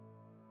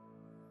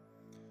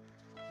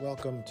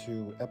Welcome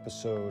to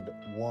episode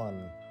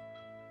 1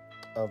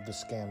 of the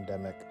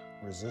Scamdemic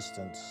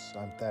Resistance.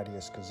 I'm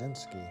Thaddeus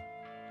Kaczynski.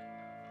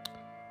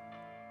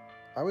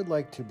 I would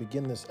like to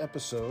begin this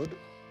episode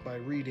by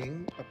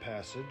reading a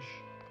passage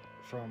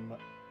from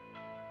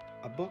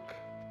a book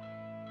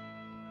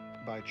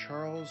by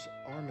Charles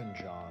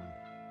Arminjon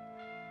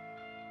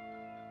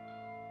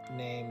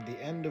named The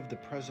End of the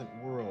Present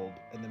World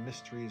and the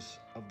Mysteries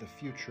of the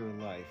Future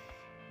Life.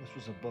 This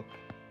was a book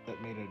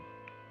that made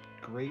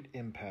a great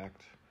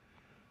impact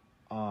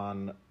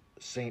on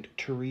Saint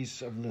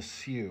Therese of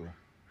Lisieux.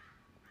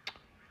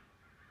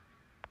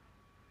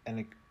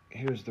 And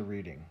here's the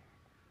reading.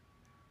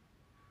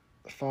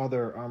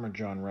 Father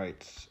Arminjon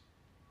writes,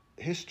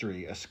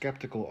 "History, a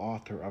skeptical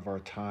author of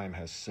our time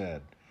has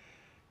said,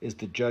 is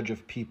the judge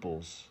of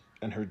peoples,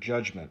 and her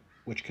judgment,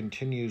 which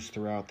continues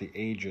throughout the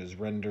ages,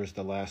 renders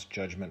the last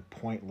judgment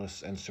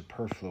pointless and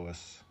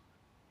superfluous."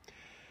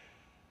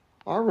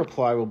 Our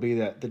reply will be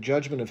that the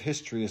judgment of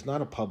history is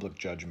not a public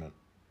judgment,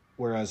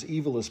 whereas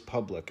evil is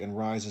public and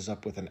rises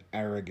up with an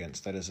arrogance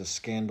that is a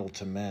scandal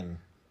to men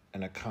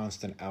and a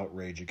constant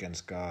outrage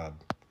against God.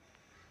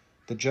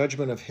 The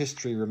judgment of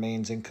history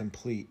remains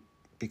incomplete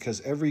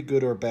because every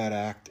good or bad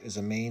act is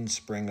a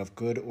mainspring of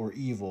good or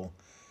evil,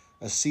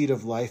 a seed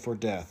of life or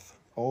death,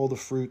 all the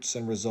fruits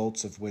and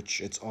results of which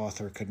its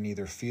author could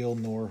neither feel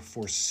nor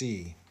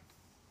foresee.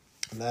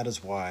 And that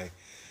is why,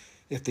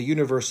 if the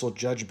universal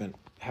judgment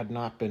had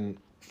not been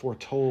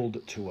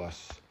foretold to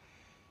us,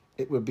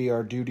 it would be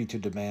our duty to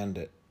demand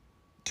it,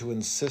 to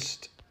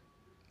insist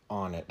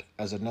on it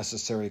as a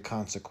necessary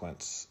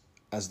consequence,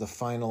 as the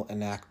final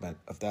enactment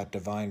of that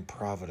divine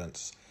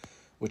providence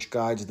which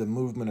guides the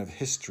movement of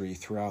history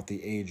throughout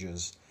the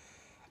ages,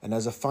 and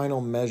as a final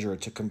measure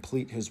to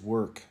complete his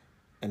work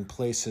and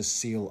place his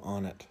seal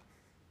on it.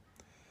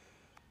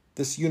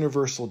 This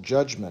universal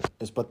judgment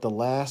is but the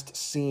last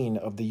scene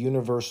of the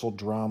universal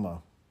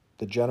drama,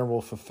 the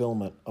general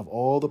fulfillment of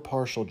all the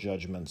partial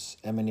judgments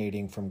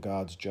emanating from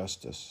God's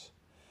justice.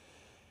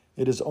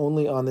 It is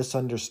only on this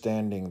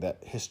understanding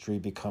that history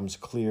becomes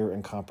clear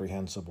and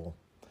comprehensible,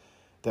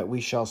 that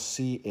we shall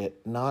see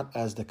it not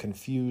as the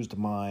confused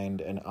mind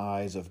and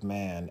eyes of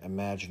man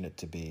imagine it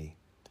to be,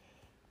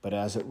 but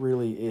as it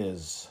really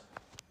is,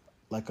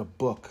 like a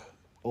book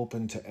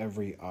open to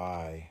every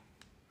eye.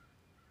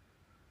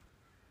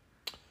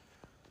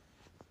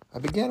 I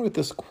began with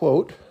this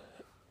quote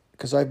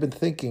because I've been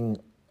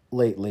thinking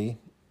lately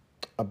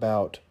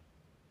about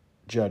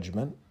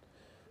judgment,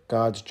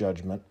 God's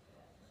judgment.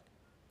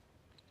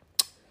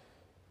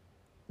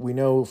 We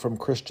know from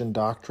Christian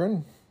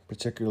doctrine,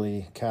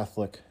 particularly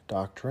Catholic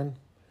doctrine,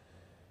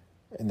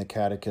 in the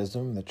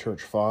Catechism, the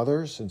Church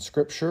Fathers, in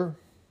Scripture,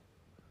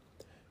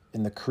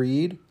 in the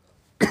Creed,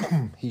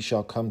 he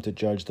shall come to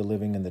judge the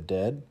living and the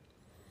dead,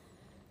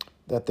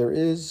 that there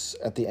is,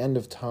 at the end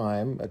of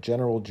time, a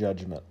general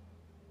judgment,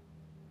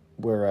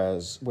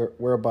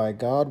 whereby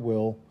God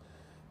will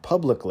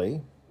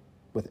publicly,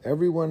 with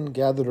everyone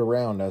gathered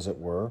around, as it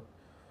were,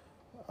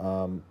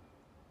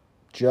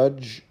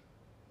 judge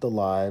the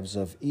lives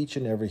of each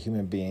and every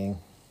human being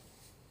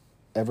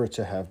ever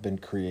to have been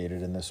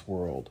created in this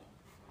world.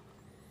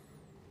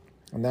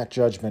 And that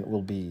judgment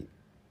will be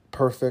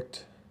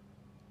perfect,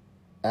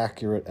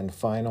 accurate, and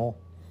final.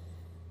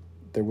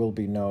 There will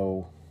be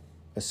no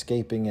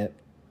escaping it,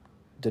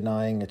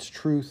 denying its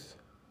truth,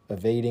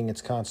 evading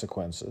its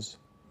consequences.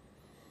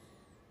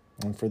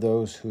 And for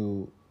those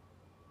who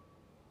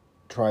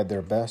tried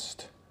their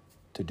best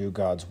to do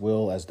God's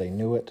will as they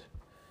knew it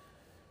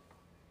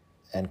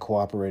and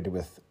cooperated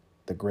with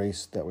the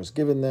grace that was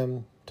given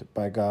them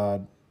by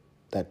God,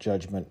 that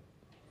judgment,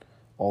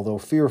 although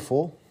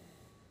fearful,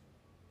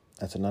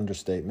 that's an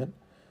understatement,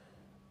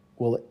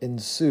 will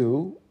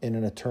ensue in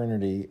an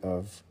eternity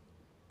of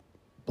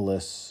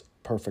bliss,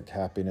 perfect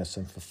happiness,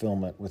 and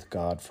fulfillment with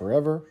God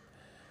forever.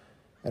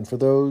 And for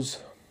those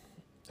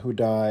who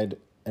died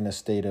in a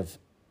state of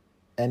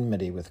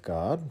enmity with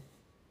God,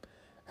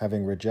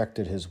 having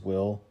rejected his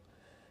will,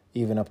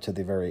 even up to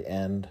the very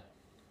end,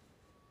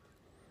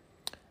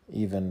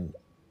 even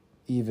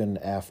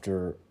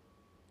after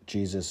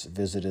Jesus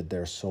visited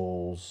their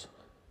souls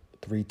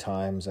 3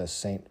 times, as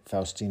St.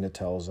 Faustina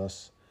tells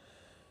us,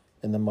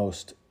 in the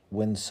most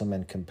winsome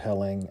and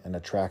compelling and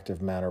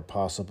attractive manner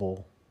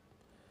possible,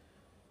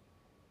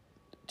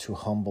 to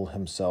humble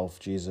himself,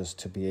 Jesus,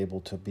 to be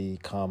able to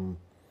become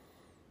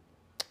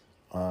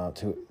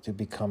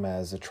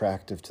as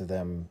attractive to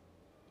them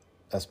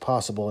as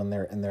possible in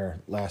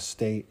their last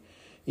state.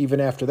 Even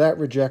after that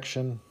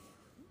rejection,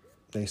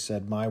 they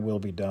said, "My will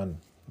be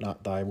done,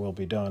 not thy will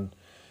be done."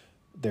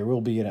 There will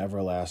be an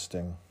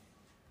everlasting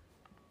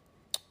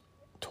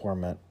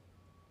torment,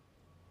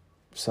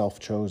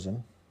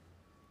 self-chosen,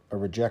 a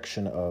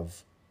rejection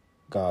of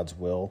God's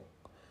will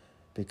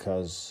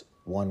because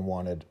one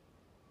wanted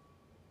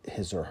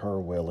his or her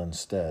will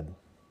instead.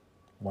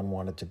 One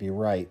wanted to be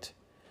right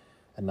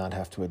and not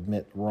have to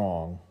admit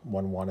wrong.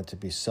 One wanted to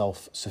be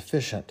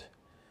self-sufficient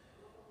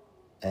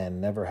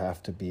and never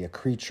have to be a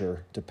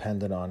creature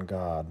dependent on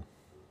God.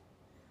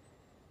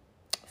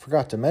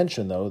 Forgot to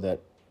mention, though,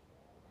 that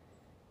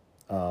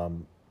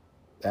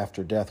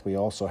after death we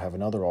also have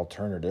another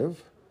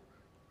alternative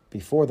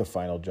before the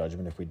final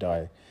judgment. If we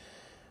die,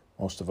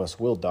 most of us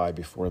will die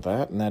before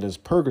that, and that is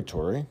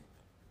purgatory,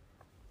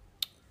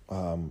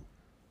 where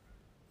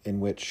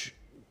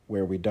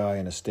we die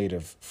in a state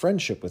of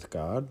friendship with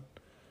God,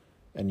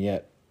 and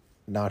yet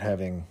not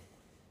having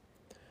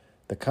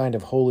the kind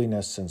of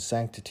holiness and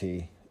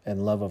sanctity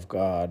and love of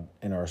God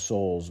in our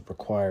souls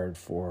required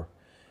for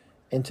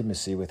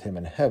intimacy with Him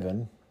in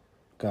heaven.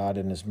 God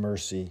in His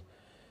mercy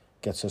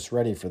gets us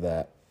ready for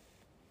that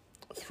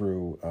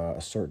through a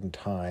certain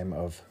time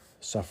of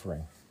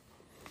suffering,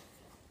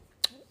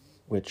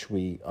 which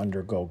we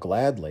undergo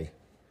gladly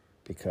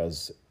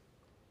because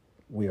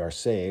we are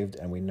saved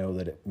and we know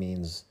that it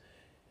means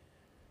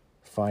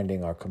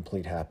finding our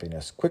complete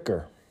happiness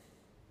quicker.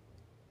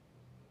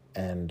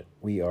 And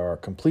we are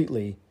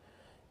completely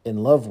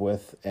in love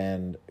with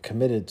and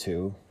committed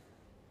to,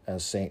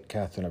 as St.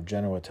 Catherine of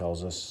Genoa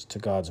tells us, to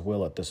God's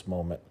will at this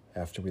moment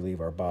after we leave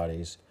our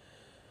bodies.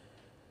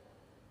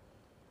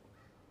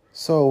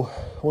 So,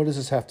 what does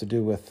this have to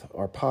do with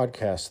our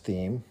podcast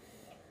theme?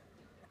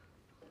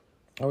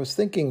 I was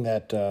thinking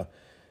that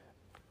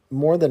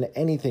more than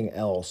anything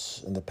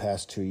else in the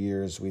past 2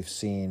 years, we've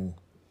seen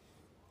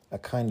a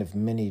kind of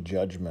mini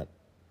judgment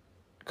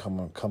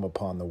come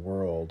upon the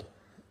world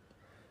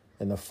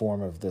in the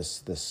form of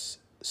this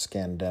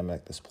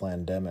scandemic, this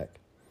plandemic.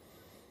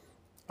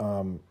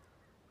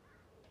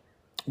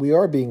 We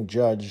are being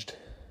judged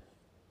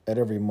at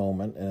every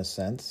moment, in a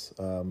sense.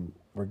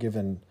 We're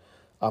given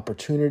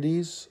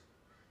opportunities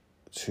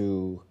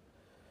to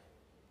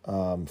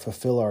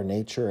fulfill our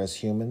nature as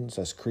humans,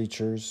 as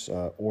creatures,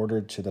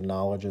 ordered to the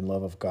knowledge and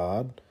love of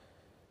God,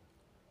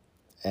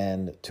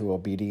 and to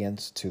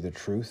obedience to the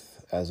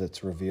truth as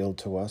it's revealed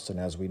to us and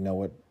as we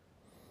know it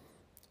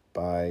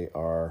by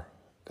our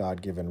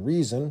God-given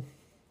reason,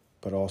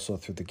 but also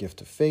through the gift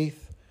of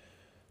faith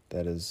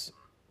that is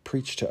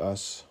preached to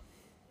us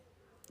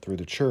through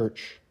the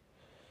church.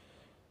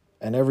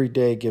 And every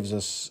day gives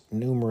us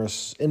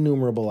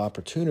innumerable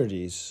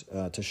opportunities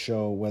to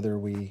show whether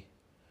we,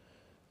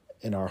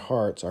 in our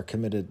hearts, are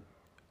committed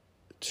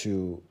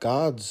to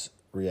God's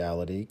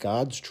reality,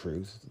 God's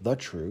truth, the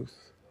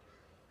truth,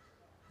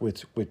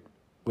 which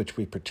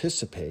we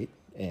participate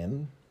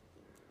in,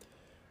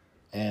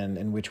 and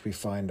in which we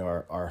find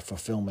our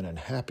fulfillment and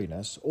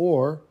happiness,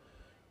 or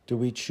do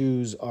we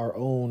choose our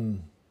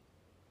own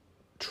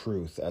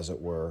truth, as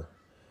it were,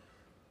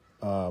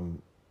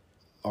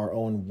 our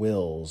own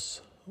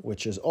wills,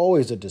 which is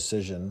always a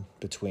decision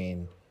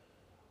between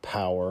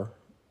power,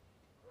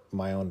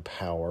 my own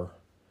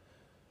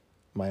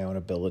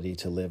ability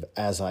to live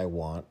as I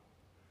want,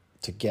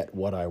 to get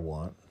what I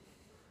want,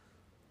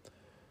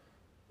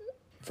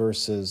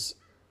 versus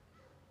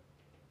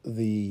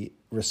the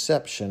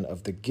reception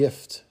of the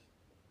gift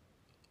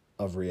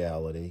of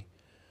reality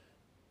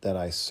that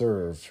I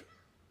serve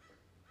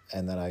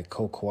and that I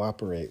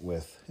co-cooperate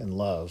with in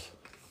love,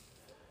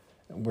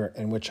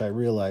 in which I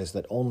realize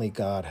that only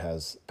God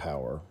has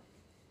power,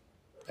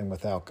 and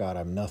without God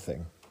I'm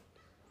nothing.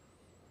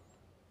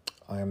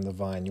 I am the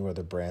vine, you are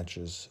the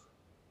branches,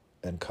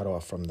 and cut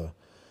off from the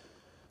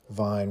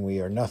vine we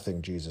are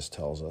nothing, Jesus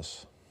tells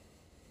us.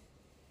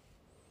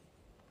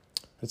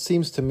 It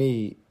seems to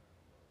me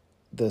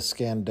the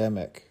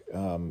scandemic,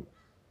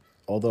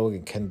 although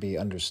it can be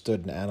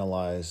understood and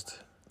analyzed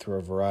through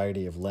a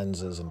variety of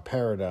lenses and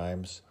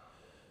paradigms,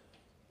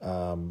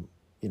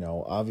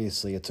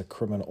 obviously it's a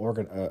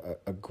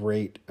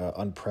great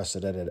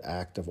unprecedented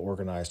act of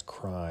organized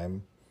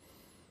crime.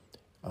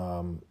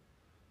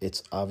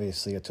 It's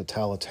obviously a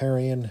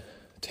totalitarian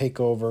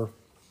takeover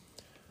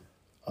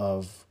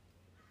of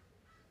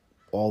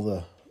all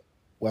the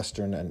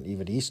Western and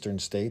even Eastern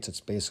states. It's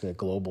basically a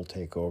global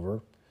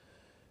takeover.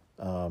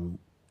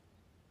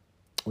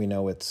 We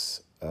know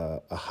it's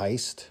a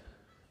heist,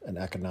 an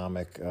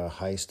economic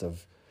heist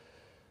of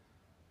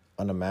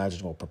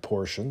unimaginable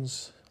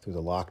proportions through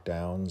the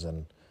lockdowns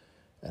and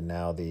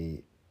now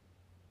the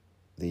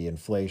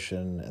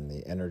inflation and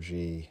the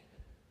energy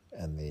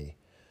and the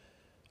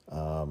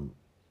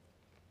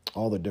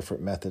all the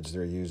different methods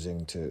they're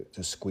using to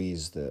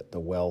squeeze the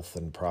wealth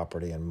and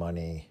property and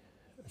money,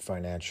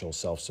 financial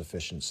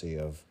self-sufficiency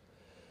of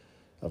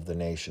the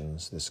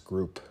nations, this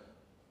group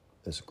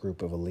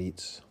of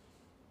elites.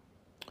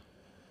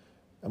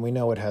 And we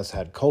know it has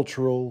had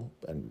cultural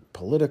and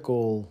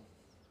political,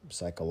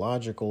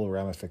 psychological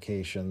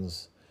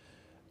ramifications.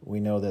 We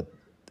know that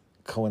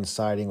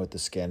coinciding with the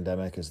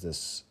scandemic is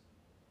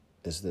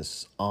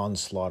this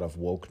onslaught of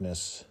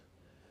wokeness,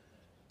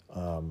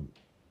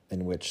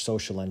 in which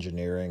social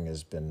engineering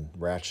has been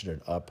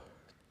ratcheted up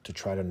to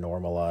try to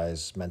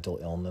normalize mental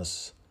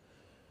illness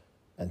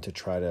and to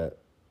try to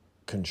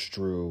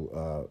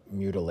construe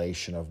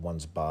mutilation of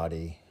one's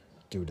body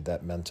due to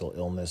that mental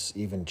illness.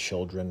 Even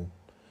children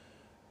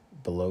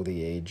below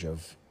the age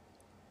of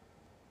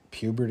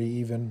puberty,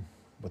 even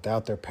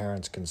without their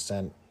parents'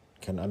 consent,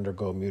 can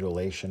undergo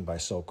mutilation by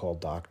so-called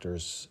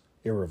doctors,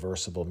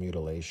 irreversible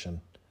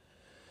mutilation.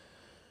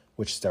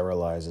 which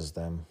sterilizes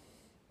them.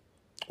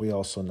 We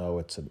also know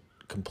it's a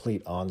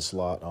complete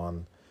onslaught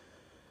on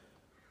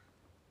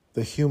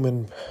the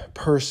human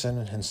person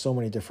in so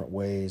many different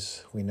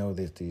ways. We know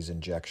that these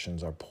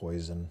injections are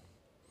poison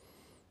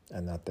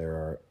and that there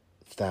are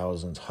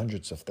thousands,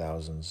 hundreds of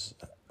thousands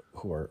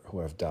who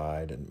have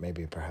died, and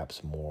maybe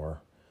perhaps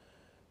more,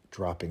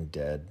 dropping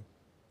dead,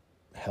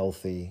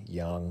 healthy,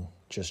 young,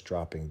 just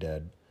dropping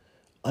dead,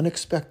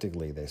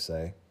 unexpectedly, they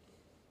say,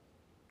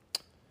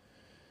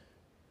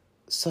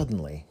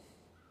 suddenly.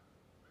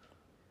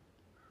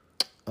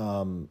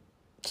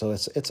 So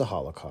it's a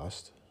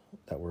Holocaust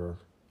that we're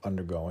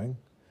undergoing.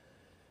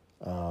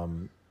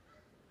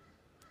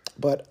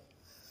 But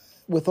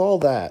with all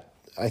that,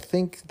 I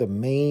think the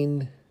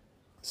main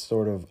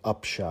sort of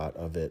upshot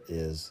of it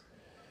is,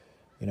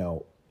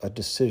 a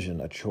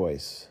decision, a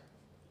choice.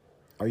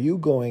 Are you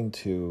going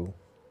to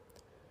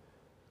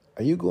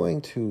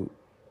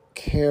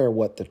care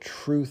what the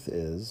truth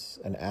is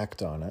and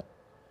act on it,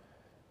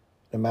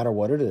 no matter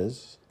what it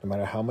is, no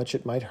matter how much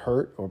it might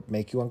hurt or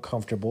make you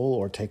uncomfortable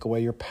or take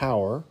away your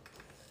power?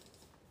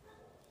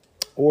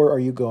 Or are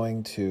you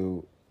going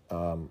to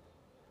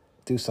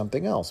do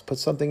something else, put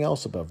something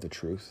else above the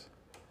truth,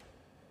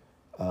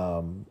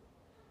 or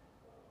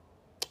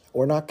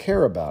not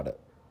care about it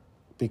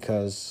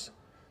because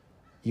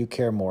you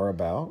care more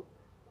about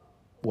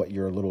what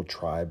your little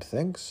tribe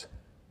thinks,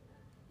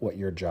 what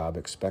your job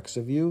expects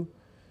of you,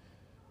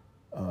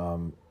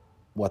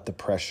 what the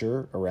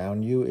pressure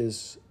around you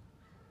is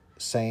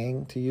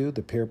saying to you,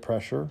 the peer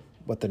pressure,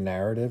 what the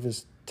narrative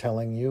is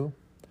telling you,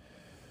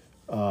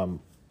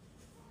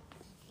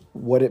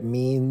 what it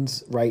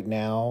means right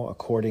now,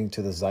 according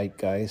to the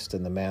zeitgeist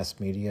and the mass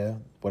media,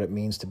 what it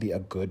means to be a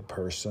good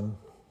person.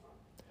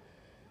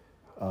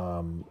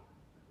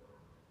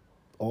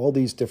 All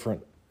these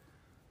different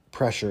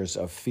pressures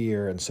of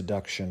fear and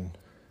seduction,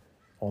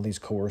 all these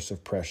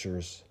coercive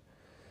pressures.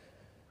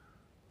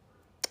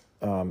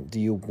 Do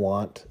you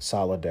want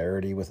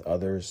solidarity with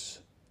others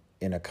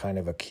in a kind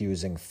of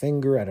accusing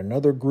finger at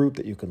another group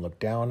that you can look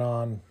down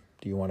on?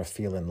 Do you want to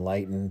feel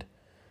enlightened?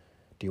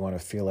 Do you want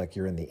to feel like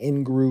you're in the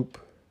in-group?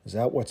 Is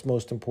that what's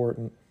most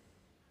important?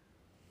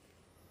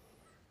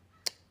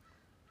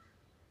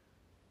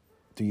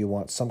 Do you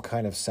want some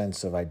kind of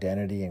sense of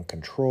identity and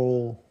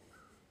control?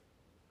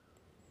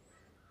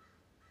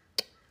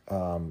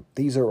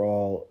 These are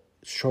all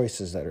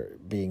choices that are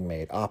being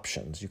made,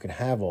 options. You can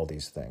have all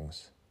these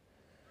things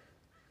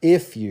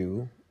if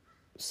you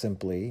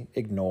simply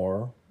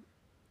ignore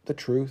the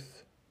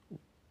truth,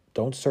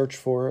 don't search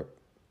for it,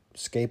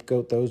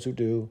 scapegoat those who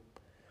do,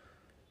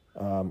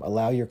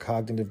 allow your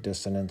cognitive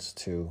dissonance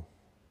to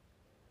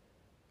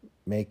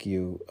make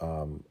you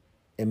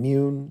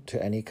immune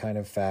to any kind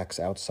of facts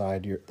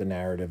outside the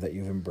narrative that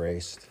you've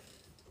embraced.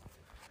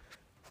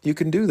 You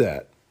can do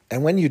that.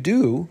 And when you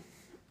do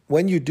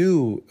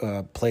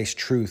place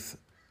truth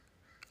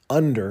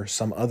under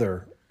some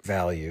other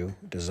value,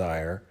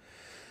 desire,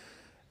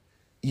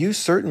 you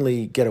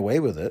certainly get away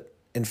with it.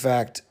 In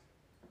fact,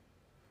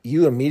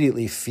 you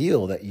immediately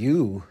feel that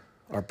you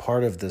are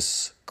part of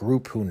this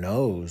group who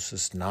knows,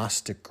 this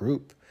Gnostic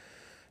group,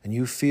 and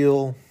you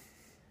feel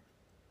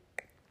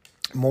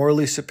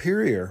morally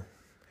superior,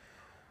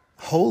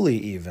 holy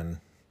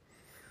even.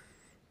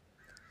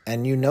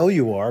 And you know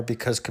you are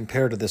because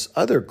compared to this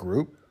other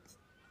group,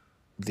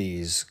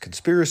 these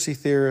conspiracy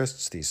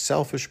theorists, these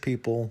selfish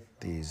people,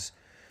 these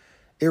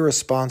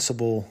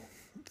irresponsible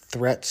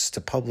threats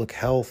to public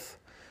health,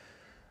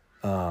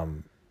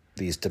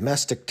 these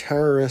domestic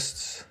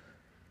terrorists,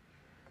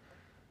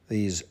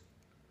 these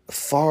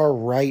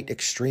far-right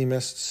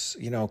extremists,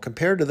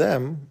 compared to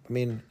them,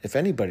 if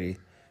anybody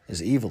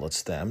is evil,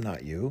 it's them,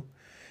 not you.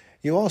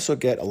 You also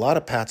get a lot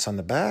of pats on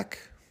the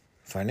back,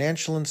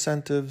 financial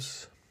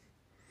incentives.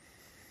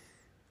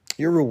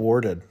 You're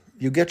rewarded.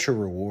 You get your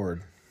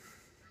reward.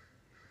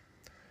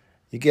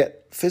 You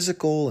get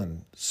physical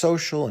and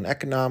social and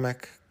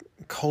economic,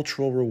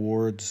 cultural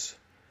rewards,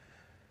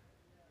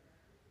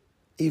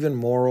 even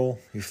moral.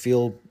 You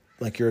feel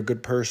like you're a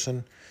good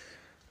person.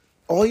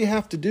 All you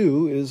have to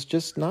do is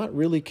just not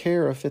really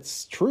care if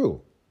it's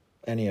true,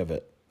 any of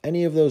it,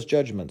 any of those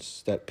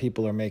judgments that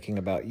people are making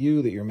about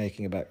you, that you're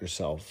making about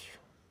yourself.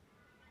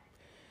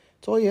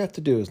 It's all you have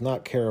to do is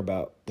not care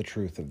about the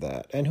truth of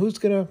that. And who's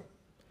gonna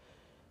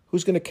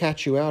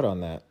catch you out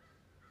on that?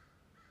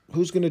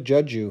 Who's going to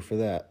judge you for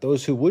that?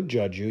 Those who would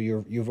judge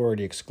you, you've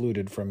already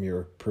excluded from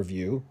your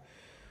purview.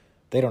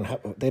 They don't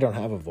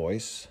have a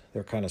voice.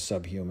 They're kind of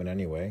subhuman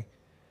anyway.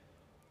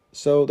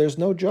 So there's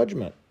no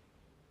judgment.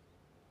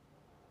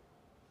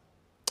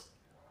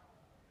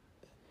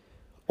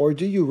 Or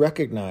do you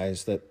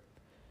recognize that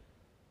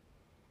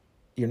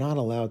you're not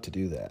allowed to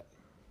do that?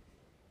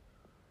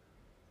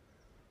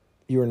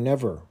 You're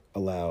never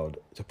allowed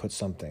to put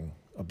something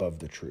above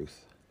the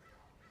truth.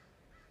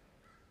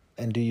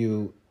 And do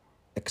you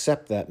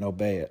accept that and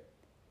obey it?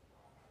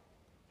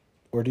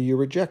 Or do you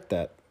reject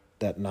that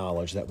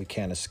knowledge that we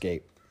can't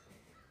escape,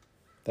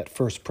 that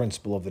first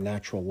principle of the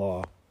natural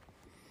law?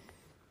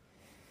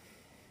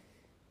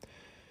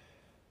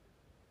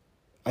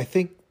 I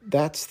think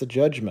that's the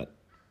judgment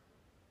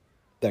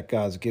that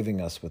God's giving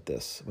us with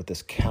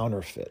this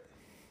counterfeit,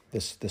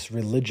 this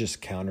religious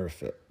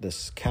counterfeit,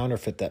 this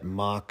counterfeit that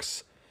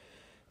mocks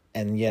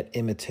and yet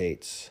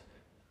imitates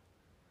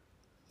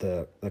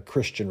the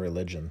Christian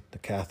religion, the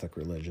Catholic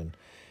religion.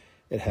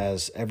 It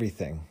has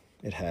everything.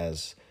 It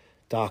has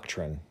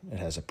doctrine. It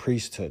has a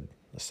priesthood,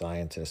 the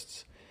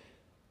scientists,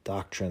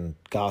 doctrine,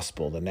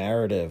 gospel, the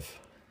narrative.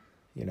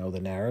 You know the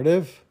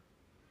narrative?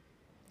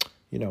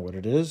 You know what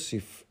it is.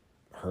 You've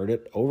heard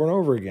it over and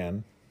over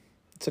again.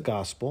 It's a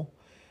gospel.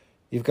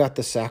 You've got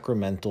the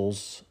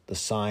sacramentals, the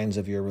signs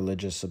of your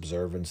religious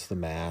observance, the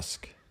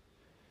mask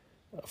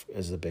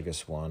is the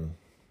biggest one.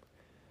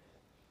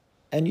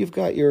 And you've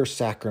got your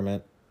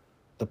sacrament,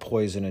 the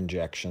poison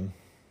injection,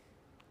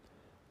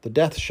 the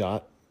death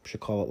shot,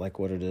 should call it like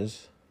what it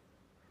is.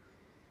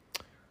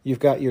 You've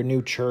got your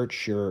new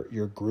church, your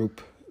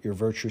group, your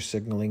virtue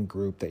signaling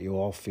group that you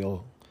all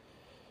feel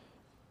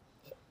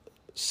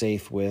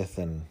safe with,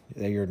 and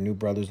they're your new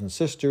brothers and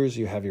sisters.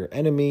 You have your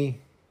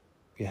enemy.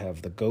 You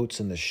have the goats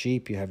and the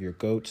sheep. You have your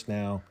goats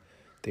now,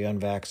 the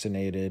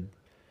unvaccinated,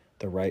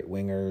 the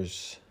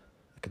right-wingers,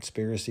 the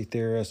conspiracy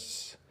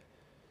theorists.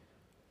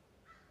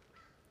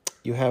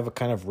 You have a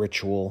kind of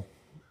ritual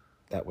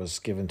that was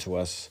given to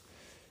us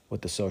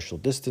with the social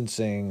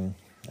distancing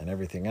and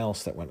everything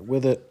else that went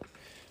with it.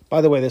 By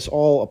the way, this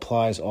all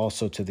applies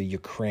also to the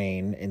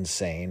Ukraine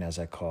insane, as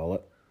I call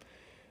it,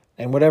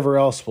 and whatever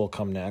else will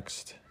come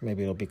next.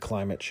 Maybe it'll be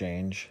climate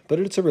change, but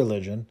it's a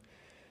religion,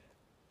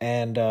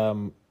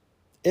 and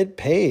it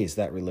pays,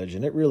 that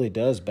religion. It really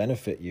does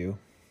benefit you,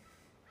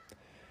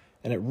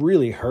 and it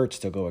really hurts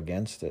to go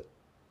against it.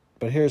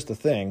 But here's the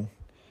thing.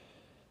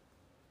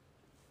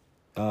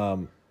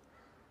 The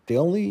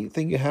only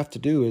thing you have to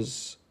do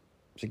is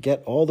to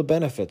get all the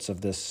benefits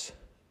of this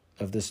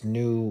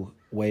new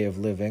way of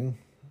living,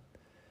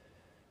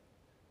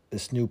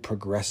 this new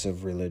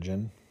progressive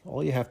religion.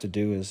 All you have to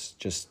do is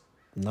just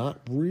not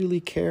really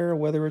care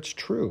whether it's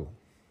true.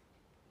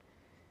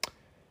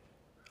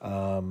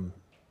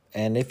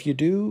 And if you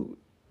do,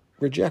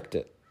 reject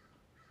it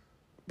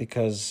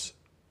because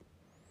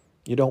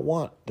you don't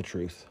want the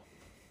truth.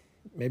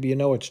 Maybe you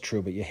know it's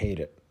true, but you hate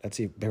it.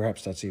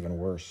 Perhaps that's even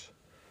worse.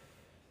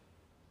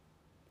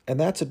 And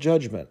that's a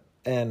judgment.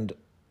 And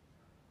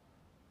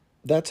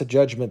that's a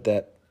judgment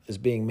that is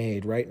being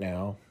made right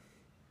now.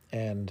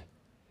 And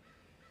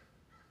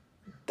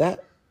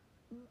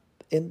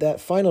in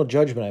that final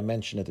judgment I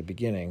mentioned at the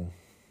beginning,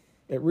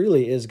 it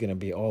really is going to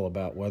be all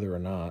about whether or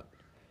not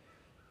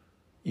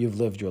you've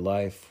lived your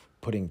life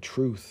putting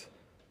truth,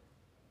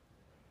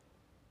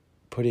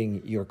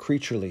 putting your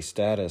creaturely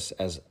status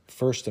as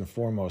first and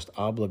foremost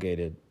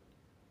obligated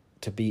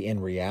to be in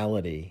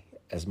reality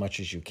as much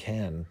as you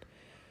can,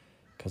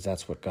 because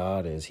that's what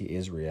God is. He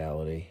is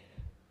reality.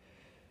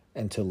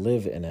 And to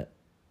live in it.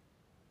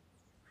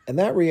 And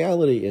that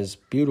reality is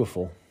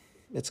beautiful.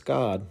 It's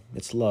God.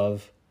 It's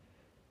love.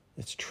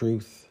 It's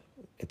truth.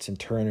 It's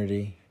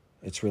eternity.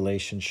 It's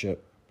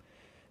relationship.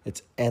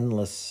 It's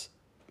endless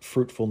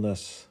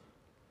fruitfulness,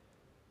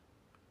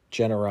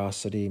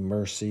 generosity,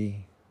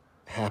 mercy,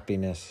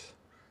 happiness,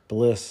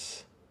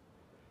 bliss.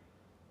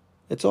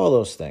 It's all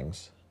those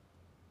things.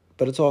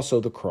 But it's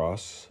also the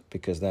cross,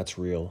 because that's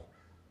real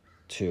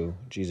too.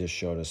 Jesus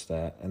showed us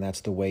that. And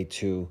that's the way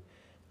to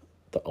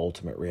the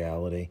ultimate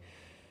reality.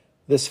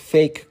 This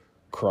fake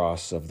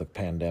cross of the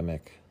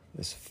pandemic,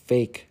 this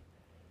fake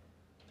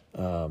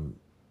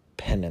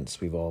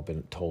penance we've all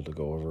been told to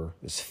go over,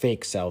 this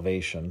fake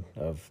salvation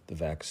of the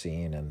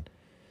vaccine and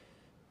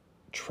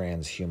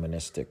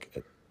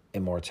transhumanistic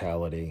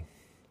immortality,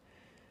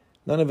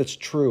 none of it's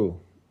true.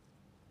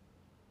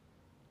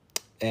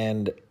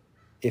 And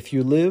if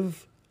you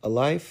live a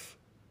life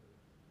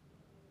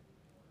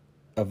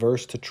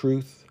averse to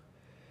truth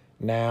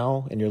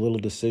now in your little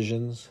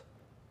decisions,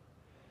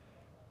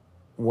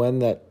 when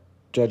that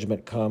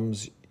judgment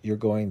comes, you're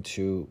going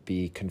to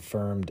be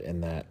confirmed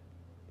in that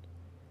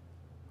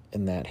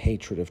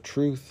hatred of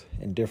truth,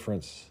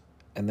 indifference,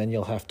 and then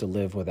you'll have to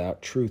live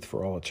without truth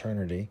for all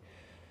eternity,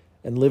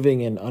 and living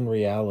in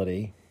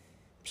unreality.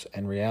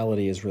 And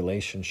reality is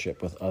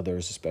relationship with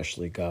others,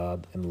 especially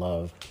God and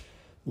love.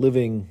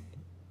 Living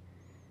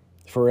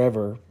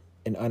forever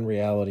in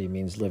unreality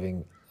means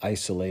living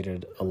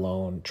isolated,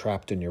 alone,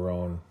 trapped in your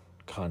own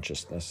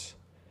consciousness.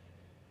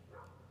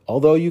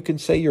 Although you can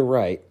say you're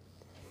right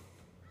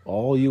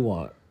all you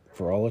want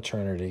for all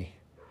eternity,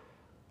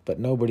 but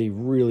nobody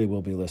really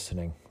will be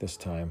listening this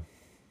time.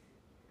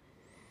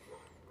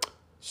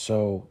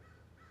 So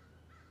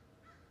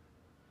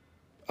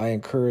I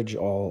encourage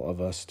all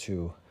of us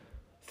to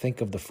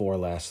think of the four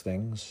last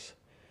things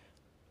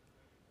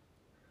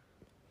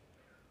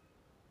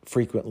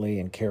frequently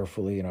and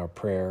carefully in our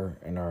prayer,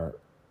 in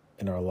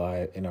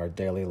our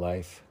daily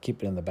life.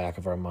 Keep it in the back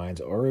of our minds,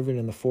 or even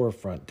in the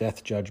forefront: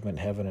 death, judgment,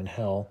 heaven, and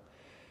hell.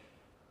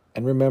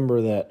 And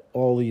remember that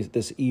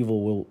this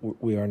evil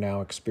we are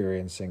now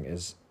experiencing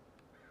is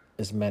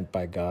meant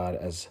by God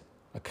as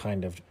a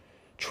kind of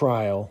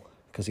trial,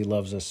 because he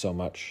loves us so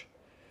much.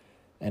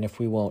 And if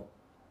we won't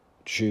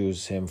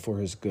choose him for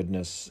his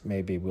goodness,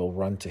 maybe we'll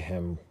run to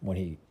him when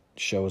he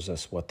shows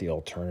us what the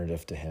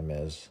alternative to him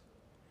is.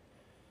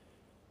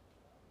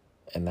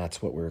 And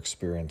that's what we're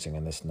experiencing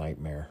in this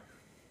nightmare.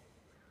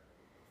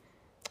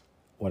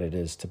 What it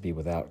is to be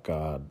without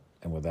God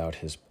and without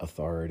his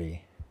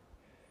authority,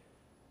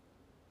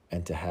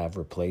 and to have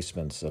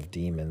replacements of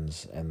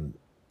demons and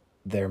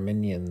their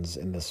minions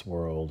in this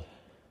world.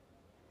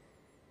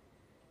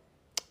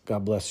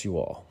 God bless you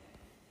all.